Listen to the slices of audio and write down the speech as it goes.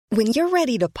When you're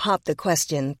ready to pop the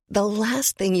question, the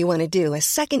last thing you want to do is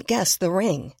second-guess the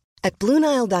ring. At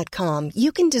BlueNile.com,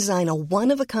 you can design a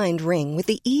one-of-a-kind ring with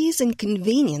the ease and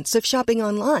convenience of shopping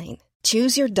online.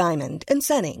 Choose your diamond and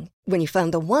setting. When you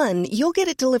find the one, you'll get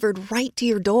it delivered right to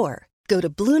your door. Go to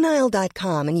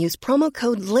BlueNile.com and use promo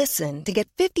code LISTEN to get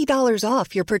 $50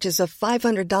 off your purchase of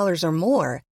 $500 or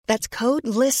more. That's code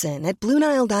LISTEN at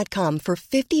BlueNile.com for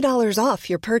 $50 off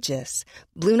your purchase.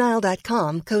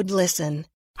 BlueNile.com, code LISTEN.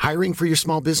 Hiring for your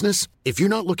small business? If you're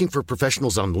not looking for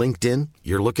professionals on LinkedIn,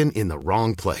 you're looking in the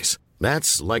wrong place.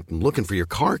 That's like looking for your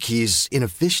car keys in a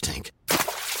fish tank.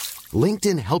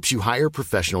 LinkedIn helps you hire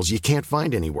professionals you can't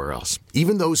find anywhere else,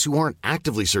 even those who aren't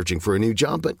actively searching for a new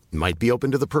job but might be open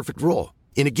to the perfect role.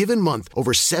 In a given month,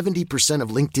 over 70%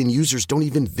 of LinkedIn users don't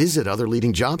even visit other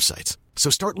leading job sites. So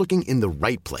start looking in the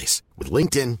right place. With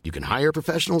LinkedIn, you can hire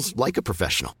professionals like a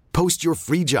professional. Post your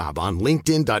free job on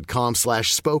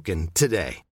linkedin.com/spoken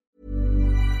today.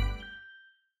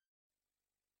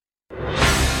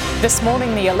 This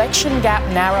morning, the election gap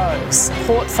narrows.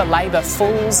 Support for Labor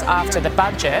falls after the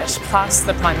budget, plus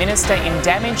the Prime Minister in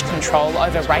damage control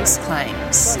over race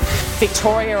claims.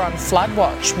 Victoria on flood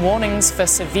watch, warnings for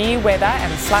severe weather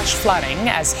and flash flooding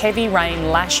as heavy rain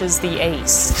lashes the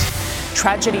east.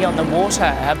 Tragedy on the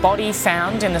water, a body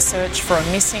found in the search for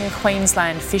a missing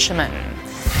Queensland fisherman.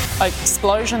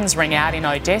 Explosions ring out in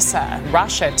Odessa.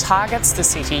 Russia targets the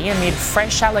city amid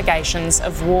fresh allegations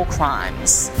of war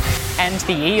crimes. And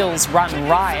the Eels run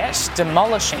riot,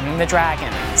 demolishing the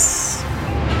Dragons.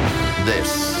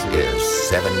 This is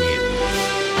 7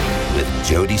 News with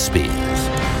Jody Spears.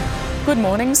 Good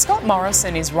morning. Scott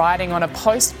Morrison is riding on a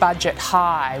post-budget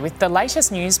high, with the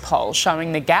latest news poll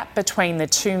showing the gap between the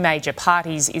two major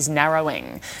parties is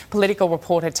narrowing. Political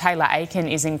reporter Taylor Aiken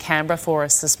is in Canberra for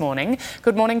us this morning.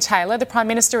 Good morning, Taylor. The Prime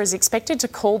Minister is expected to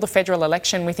call the federal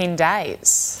election within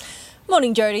days.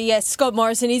 Morning, Jody. Yes, Scott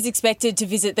Morrison is expected to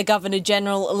visit the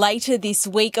Governor-General later this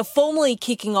week, formally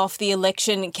kicking off the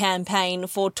election campaign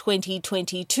for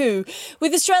 2022.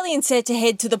 With Australians set to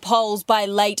head to the polls by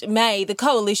late May, the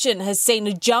Coalition has seen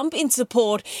a jump in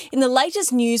support in the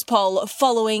latest news poll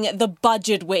following the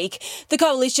budget week. The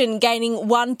Coalition gaining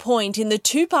 1 point in the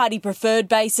two-party preferred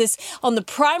basis. On the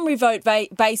primary vote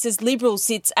basis, Liberal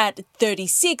sits at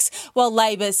 36, while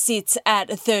Labor sits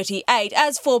at 38.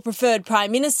 As for preferred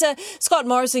Prime Minister, Scott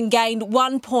Morrison gained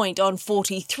 1 point on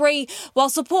 43, while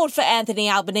support for Anthony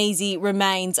Albanese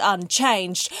remains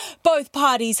unchanged. Both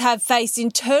parties have faced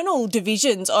internal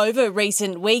divisions over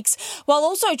recent weeks, while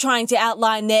also trying to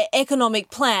outline their economic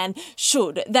plan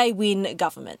should they win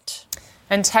government.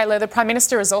 And Taylor, the Prime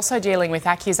Minister is also dealing with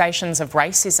accusations of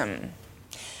racism.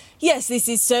 Yes, this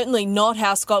is certainly not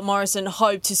how Scott Morrison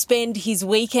hoped to spend his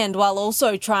weekend while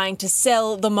also trying to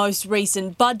sell the most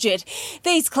recent budget.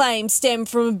 These claims stem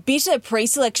from a bitter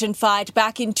pre-selection fight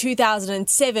back in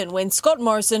 2007 when Scott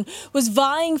Morrison was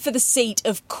vying for the seat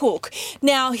of Cook.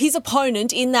 Now, his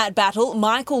opponent in that battle,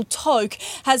 Michael Toke,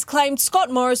 has claimed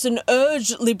Scott Morrison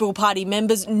urged Liberal Party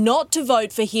members not to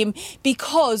vote for him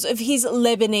because of his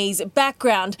Lebanese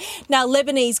background. Now,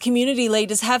 Lebanese community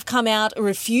leaders have come out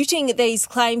refuting these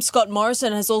claims. Scott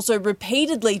Morrison has also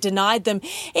repeatedly denied them,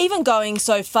 even going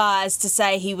so far as to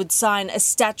say he would sign a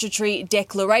statutory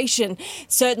declaration.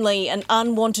 Certainly an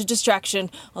unwanted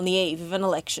distraction on the eve of an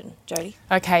election. Jody?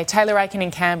 OK, Taylor Aiken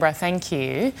in Canberra, thank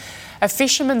you. A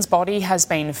fisherman's body has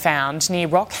been found near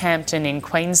Rockhampton in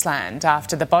Queensland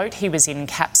after the boat he was in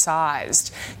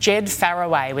capsized. Jed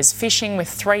Faraway was fishing with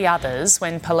 3 others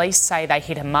when police say they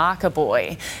hit a marker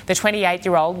buoy. The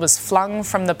 28-year-old was flung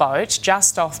from the boat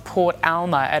just off Port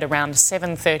Alma at around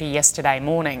 7:30 yesterday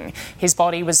morning. His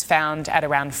body was found at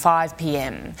around 5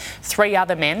 p.m. 3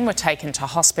 other men were taken to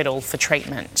hospital for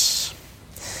treatment.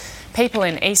 People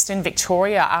in eastern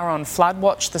Victoria are on flood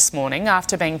watch this morning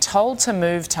after being told to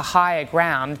move to higher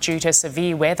ground due to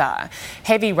severe weather.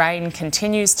 Heavy rain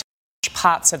continues to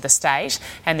parts of the state,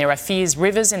 and there are fears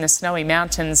rivers in the Snowy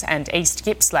Mountains and East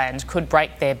Gippsland could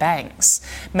break their banks.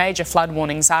 Major flood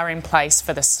warnings are in place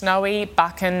for the Snowy,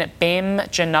 Buchan, Bem,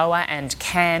 Genoa and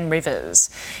Cann rivers.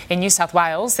 In New South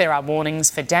Wales, there are warnings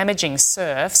for damaging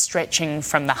surf stretching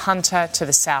from the Hunter to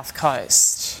the south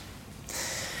coast.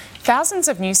 Thousands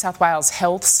of New South Wales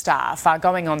health staff are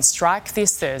going on strike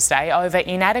this Thursday over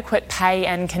inadequate pay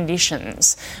and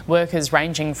conditions. Workers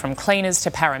ranging from cleaners to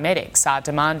paramedics are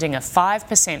demanding a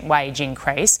 5% wage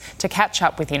increase to catch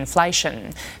up with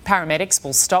inflation. Paramedics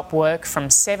will stop work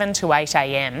from 7 to 8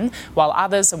 a.m, while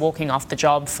others are walking off the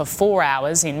job for 4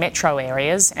 hours in metro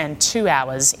areas and 2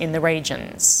 hours in the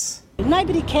regions.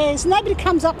 Nobody cares. Nobody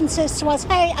comes up and says to us,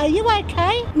 hey, are you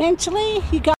okay mentally?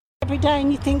 You go Every day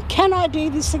and you think, can I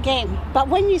do this again? But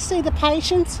when you see the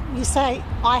patients, you say,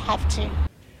 I have to.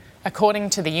 According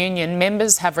to the union,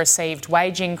 members have received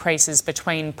wage increases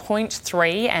between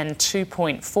 0.3 and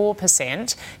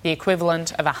 2.4%, the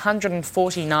equivalent of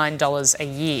 $149 a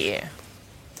year.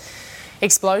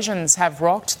 Explosions have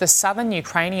rocked the southern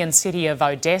Ukrainian city of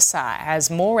Odessa as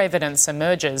more evidence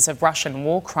emerges of Russian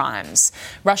war crimes.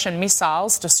 Russian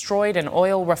missiles destroyed an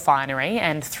oil refinery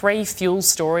and 3 fuel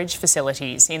storage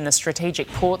facilities in the strategic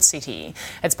port city.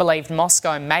 It's believed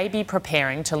Moscow may be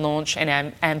preparing to launch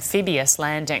an amphibious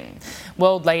landing.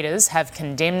 World leaders have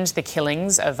condemned the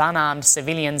killings of unarmed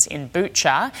civilians in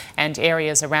Bucha and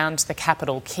areas around the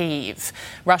capital, Kyiv.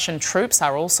 Russian troops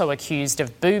are also accused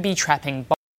of booby-trapping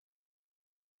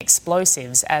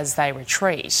explosives as they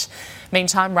retreat.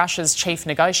 Meantime, Russia's chief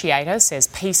negotiator says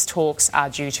peace talks are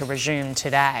due to resume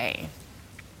today.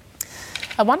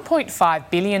 A $1.5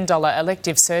 billion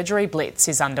elective surgery blitz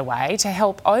is underway to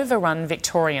help overrun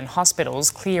Victorian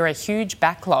hospitals clear a huge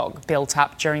backlog built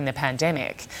up during the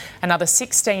pandemic. Another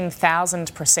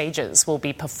 16,000 procedures will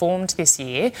be performed this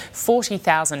year,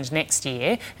 40,000 next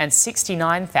year, and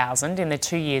 69,000 in the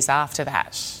 2 years after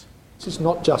that. This is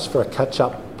not just for a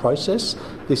catch-up process,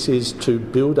 this is to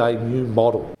build a new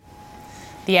model.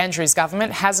 The Andrews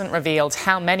government hasn't revealed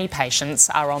how many patients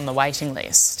are on the waiting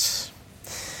list.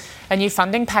 A new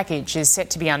funding package is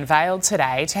set to be unveiled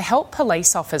today to help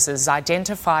police officers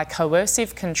identify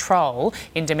coercive control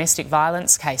in domestic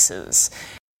violence cases.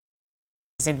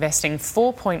 Is investing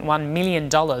 $4.1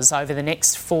 million over the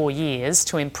next 4 years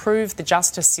to improve the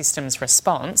justice system's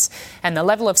response and the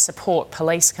level of support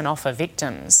police can offer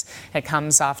victims. It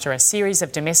comes after a series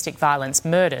of domestic violence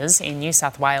murders in New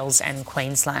South Wales and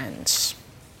Queensland.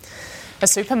 A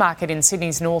supermarket in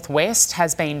Sydney's northwest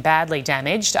has been badly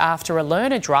damaged after a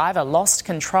learner driver lost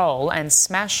control and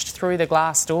smashed through the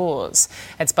glass doors.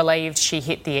 It's believed she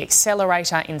hit the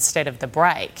accelerator instead of the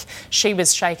brake. She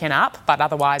was shaken up but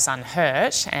otherwise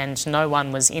unhurt, and no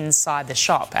one was inside the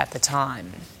shop at the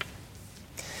time.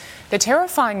 The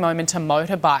terrifying moment a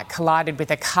motorbike collided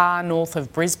with a car north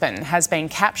of Brisbane has been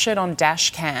captured on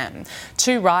dash cam.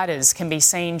 2 riders can be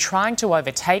seen trying to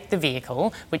overtake the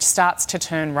vehicle, which starts to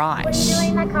turn right. What are you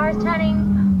doing? That car's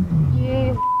turning.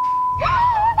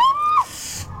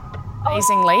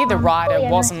 Amazingly, the rider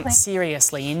wasn't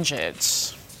seriously injured.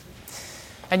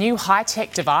 A new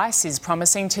high-tech device is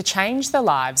promising to change the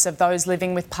lives of those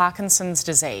living with Parkinson's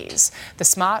disease. The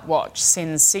smartwatch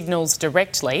sends signals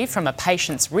directly from a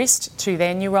patient's wrist to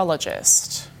their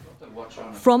neurologist.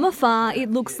 From afar,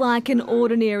 it looks like an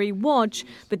ordinary watch,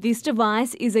 but this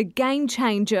device is a game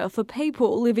changer for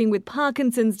people living with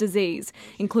Parkinson's disease,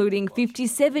 including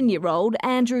 57-year-old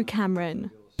Andrew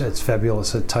Cameron. It's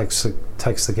fabulous. It takes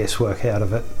the guesswork out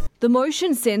of it. The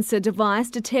motion sensor device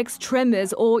detects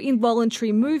tremors or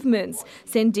involuntary movements,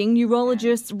 sending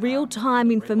neurologists real-time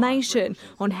information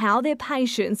on how their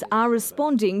patients are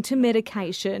responding to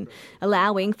medication,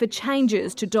 allowing for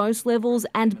changes to dose levels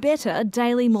and better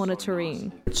daily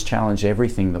monitoring. It's challenged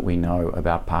everything that we know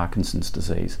about Parkinson's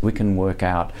disease. We can work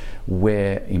out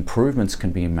where improvements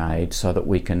can be made so that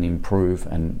we can improve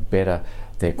and better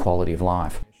their quality of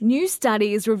life. New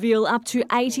studies reveal up to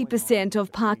 80%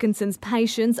 of Parkinson's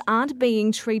patients aren't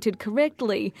being treated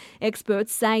correctly.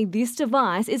 Experts say this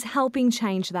device is helping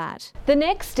change that. The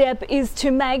next step is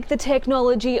to make the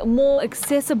technology more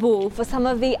accessible for some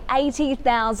of the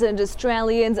 80,000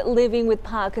 Australians living with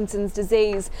Parkinson's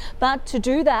disease. But to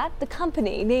do that, the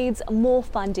company needs more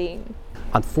funding.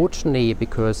 Unfortunately,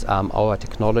 because our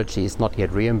technology is not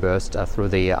yet reimbursed through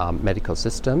the medical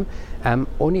system,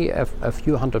 only a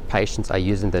few hundred patients are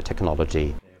using the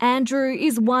technology. Andrew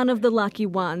is one of the lucky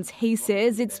ones. He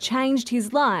says it's changed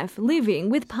his life living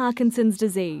with Parkinson's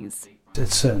disease.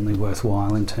 It's certainly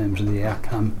worthwhile in terms of the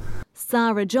outcome.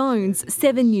 Sarah Jones,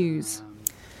 7 News.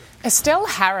 Estelle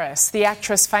Harris, the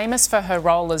actress famous for her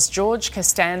role as George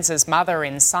Costanza's mother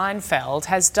in Seinfeld,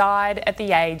 has died at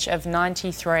the age of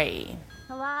 93.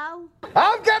 Hello?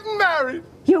 I'm getting married.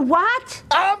 You what?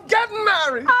 I'm getting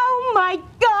married. Oh my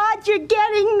God, you're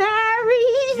getting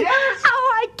married? Yes.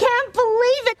 Oh, I can't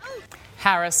believe it.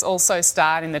 Harris also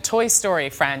starred in the Toy Story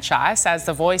franchise as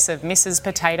the voice of Mrs.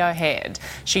 Potato Head.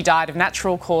 She died of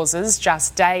natural causes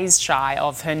just days shy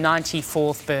of her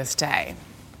 94th birthday.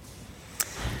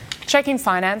 Checking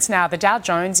finance now, the Dow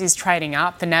Jones is trading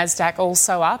up, the Nasdaq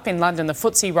also up. In London, the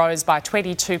FTSE rose by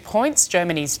 22 points,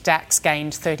 Germany's DAX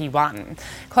gained 31.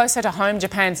 Closer to home,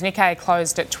 Japan's Nikkei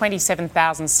closed at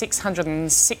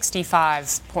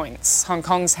 27,665 points. Hong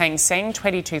Kong's Hang Seng,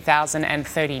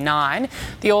 22,039.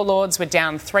 The All Ords were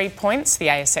down 3 points, the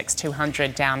ASX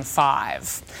 200 down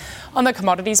 5. On the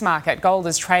commodities market, gold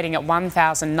is trading at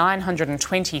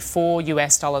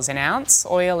 $1,924 an ounce.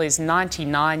 Oil is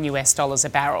 $99 a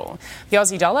barrel. The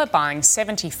Aussie dollar buying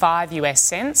 75 US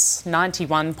cents,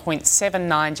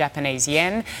 91.79 Japanese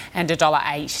yen, and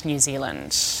 $1.08 New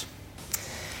Zealand.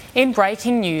 In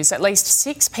breaking news, at least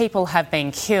 6 people have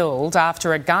been killed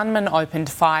after a gunman opened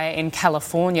fire in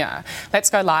California. Let's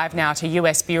go live now to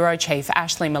US Bureau Chief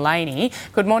Ashley Mullaney.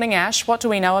 Good morning, Ash. What do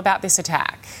we know about this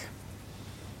attack?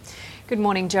 Good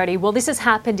morning, Jody. Well, this has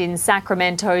happened in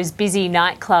Sacramento's busy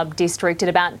nightclub district at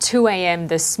about 2 a.m.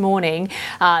 this morning.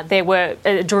 There were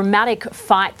a dramatic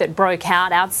fight that broke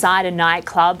out outside a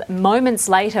nightclub. Moments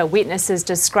later, witnesses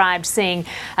described seeing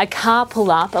a car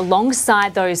pull up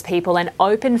alongside those people and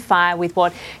open fire with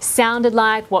what sounded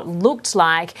like, what looked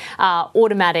like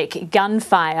automatic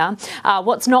gunfire.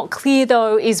 What's not clear,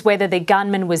 though, is whether the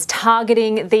gunman was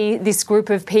targeting this group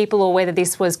of people or whether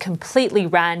this was completely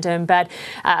random, but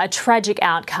a tragic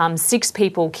outcome, 6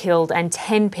 people killed and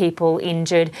 10 people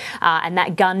injured, and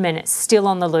that gunman still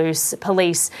on the loose.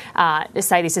 Police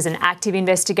say this is an active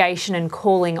investigation and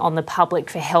calling on the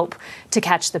public for help to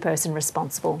catch the person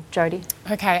responsible. Jody?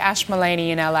 Okay, Ash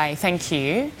Mullaney in LA, thank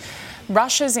you.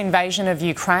 Russia's invasion of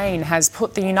Ukraine has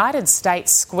put the United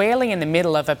States squarely in the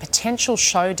middle of a potential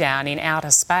showdown in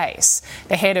outer space.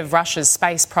 The head of Russia's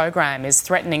space program is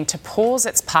threatening to pause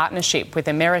its partnership with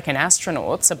American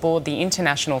astronauts aboard the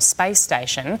International Space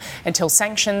Station until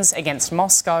sanctions against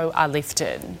Moscow are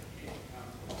lifted.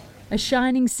 A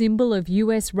shining symbol of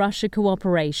US-Russia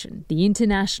cooperation, the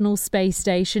International Space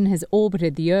Station has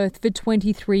orbited the Earth for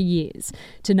 23 years.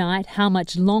 Tonight, how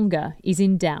much longer is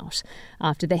in doubt,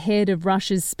 after the head of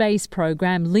Russia's space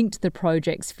program linked the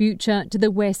project's future to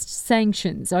the West's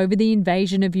sanctions over the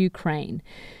invasion of Ukraine.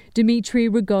 Dmitry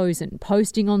Rogozin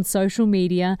posting on social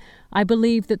media, "I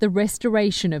believe that the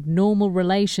restoration of normal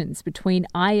relations between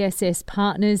ISS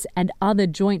partners and other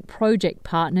joint project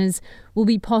partners will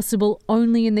be possible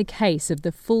only in the case of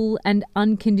the full and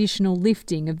unconditional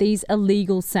lifting of these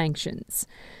illegal sanctions."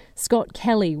 Scott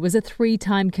Kelly was a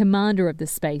 3-time commander of the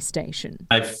space station.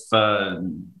 I've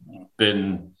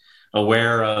been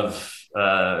aware of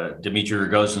Dmitry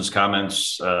Rogozin's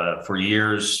comments for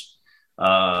years.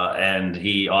 And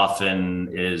he often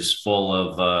is full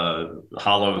of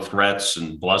hollow threats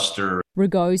and bluster.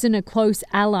 Rogozin, a close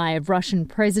ally of Russian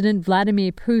President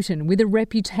Vladimir Putin with a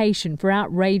reputation for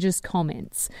outrageous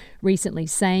comments, recently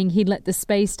saying he'd let the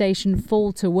space station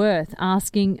fall to Earth,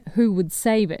 asking who would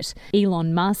save it.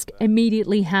 Elon Musk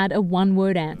immediately had a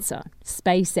one-word answer: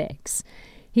 SpaceX.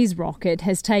 His rocket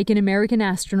has taken American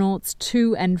astronauts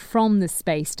to and from the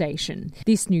space station.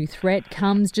 This new threat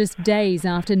comes just days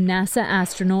after NASA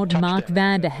astronaut Mark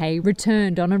Vande Hey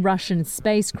returned on a Russian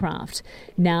spacecraft.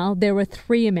 Now there are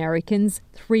 3 Americans,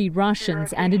 3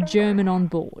 Russians and a German on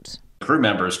board. Crew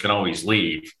members can always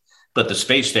leave, but the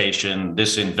space station,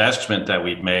 this investment that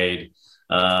we've made,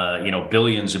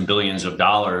 billions and billions of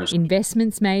dollars.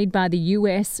 Investments made by the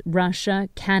US, Russia,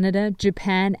 Canada,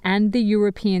 Japan and the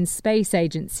European Space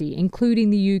Agency, including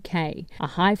the UK. A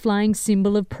high-flying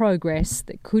symbol of progress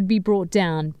that could be brought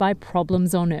down by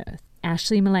problems on Earth.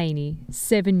 Ashley Mullaney,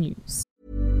 7 News.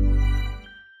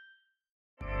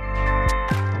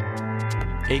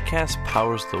 Acast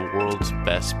powers the world's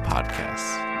best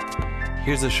podcasts.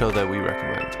 Here's a show that we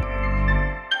recommend.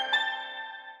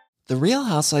 The Real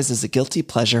Housewives is a guilty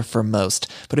pleasure for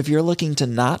most, but if you're looking to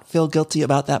not feel guilty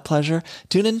about that pleasure,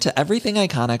 tune in to Everything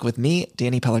Iconic with me,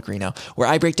 Danny Pellegrino, where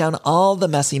I break down all the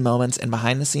messy moments and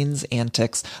behind-the-scenes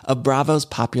antics of Bravo's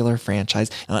popular franchise.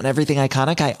 And on Everything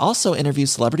Iconic, I also interview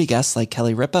celebrity guests like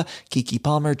Kelly Ripa, Keke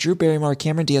Palmer, Drew Barrymore,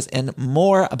 Cameron Diaz, and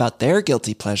more about their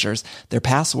guilty pleasures, their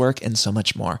past work, and so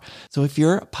much more. So if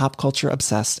you're pop culture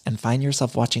obsessed and find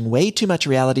yourself watching way too much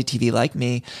reality TV like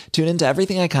me, tune into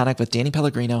Everything Iconic with Danny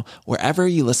Pellegrino, wherever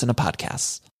you listen to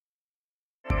podcasts.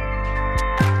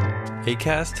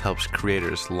 Acast helps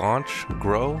creators launch,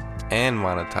 grow, and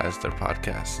monetize their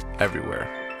podcasts everywhere.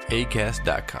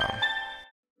 Acast.com.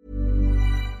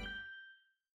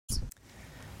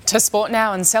 To sport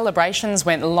now, and celebrations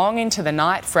went long into the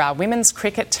night for our women's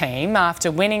cricket team after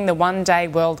winning the One-Day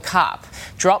World Cup.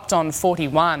 Dropped on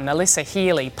 41, Alyssa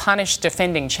Healy punished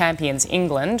defending champions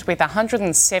England with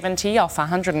 170 off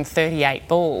 138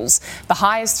 balls, the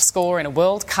highest score in a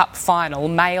World Cup final,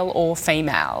 male or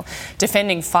female.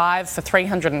 Defending 5 for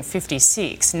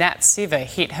 356, Nat Siver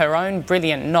hit her own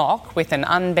brilliant knock with an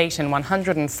unbeaten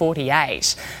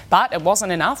 148. But it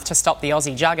wasn't enough to stop the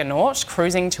Aussie juggernaut,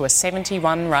 cruising to a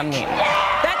 71-run win.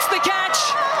 That's the catch.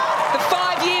 The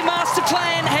 5-year master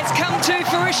plan has come to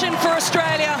fruition for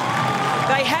Australia.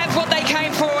 They have what they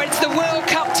came for. It's the World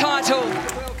Cup title.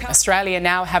 Australia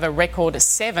now have a record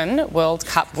 7 World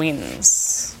Cup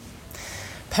wins.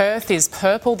 Perth is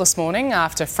purple this morning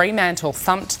after Fremantle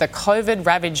thumped the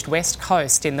COVID-ravaged West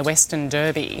Coast in the Western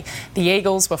Derby. The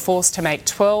Eagles were forced to make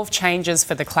 12 changes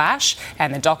for the clash,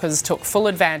 and the Dockers took full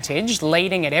advantage,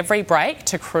 leading at every break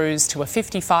to cruise to a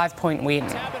 55-point win.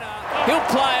 He'll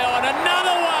play on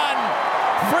another one.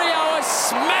 Freo is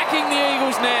smacking the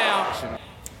Eagles now.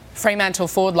 Fremantle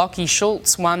forward Lachie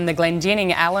Schultz won the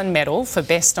Glendinning Allen Medal for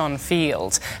best on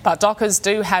field. But Dockers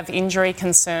do have injury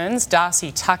concerns.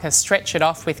 Darcy Tucker stretched it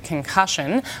off with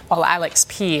concussion, while Alex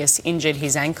Pearce injured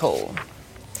his ankle.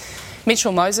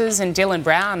 Mitchell Moses and Dylan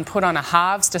Brown put on a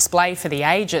halves display for the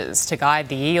ages to guide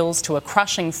the Eels to a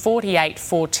crushing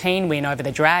 48-14 win over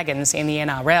the Dragons in the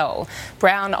NRL.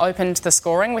 Brown opened the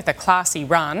scoring with a classy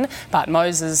run, but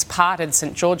Moses parted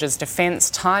St George's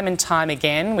defence time and time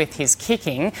again with his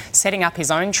kicking, setting up his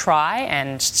own try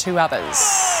and 2 others.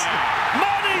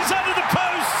 Money's under the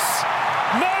posts.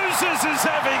 Moses is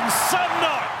having some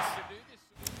night.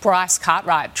 Bryce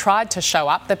Cartwright tried to show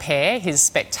up the pair, his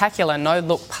spectacular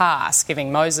no-look pass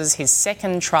giving Moses his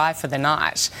 2nd try for the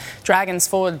night. Dragons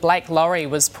forward Blake Lawrie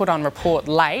was put on report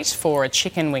late for a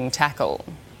chicken wing tackle.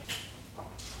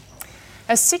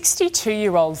 A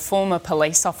 62-year-old former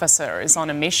police officer is on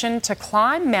a mission to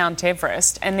climb Mount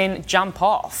Everest and then jump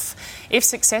off. If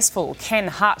successful, Ken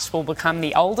Hutt will become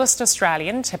the oldest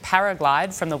Australian to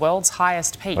paraglide from the world's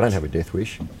highest peak. I don't have a death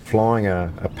wish. Flying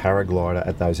a paraglider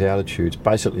at those altitudes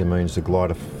basically means the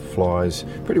glider flies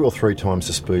pretty well 3 times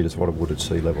the speed as what it would at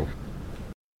sea level.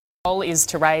 The goal is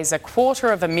to raise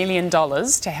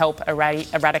 $250,000 to help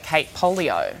eradicate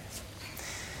polio.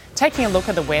 Taking a look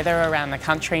at the weather around the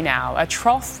country now, a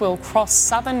trough will cross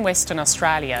southern Western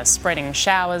Australia, spreading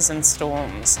showers and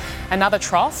storms. Another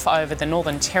trough over the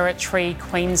Northern Territory,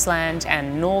 Queensland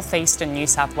and northeastern New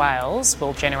South Wales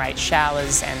will generate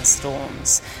showers and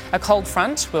storms. A cold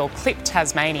front will clip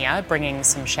Tasmania, bringing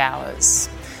some showers.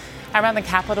 Around the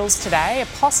capitals today, a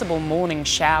possible morning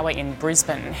shower in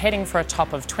Brisbane, heading for a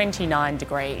top of 29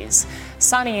 degrees.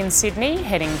 Sunny in Sydney,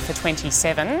 heading for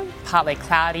 27. Partly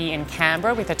cloudy in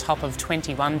Canberra with a top of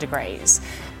 21 degrees.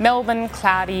 Melbourne,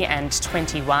 cloudy and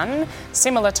 21.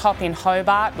 Similar top in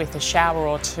Hobart with a shower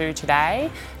or 2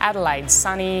 today. Adelaide,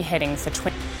 sunny, heading for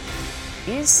 20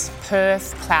 degrees.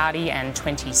 Perth, cloudy and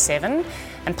 27.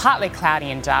 And partly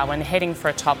cloudy in Darwin, heading for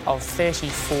a top of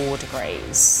 34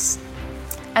 degrees.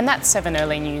 And that's 7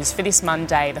 Early News for this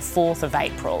Monday, the 4th of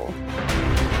April.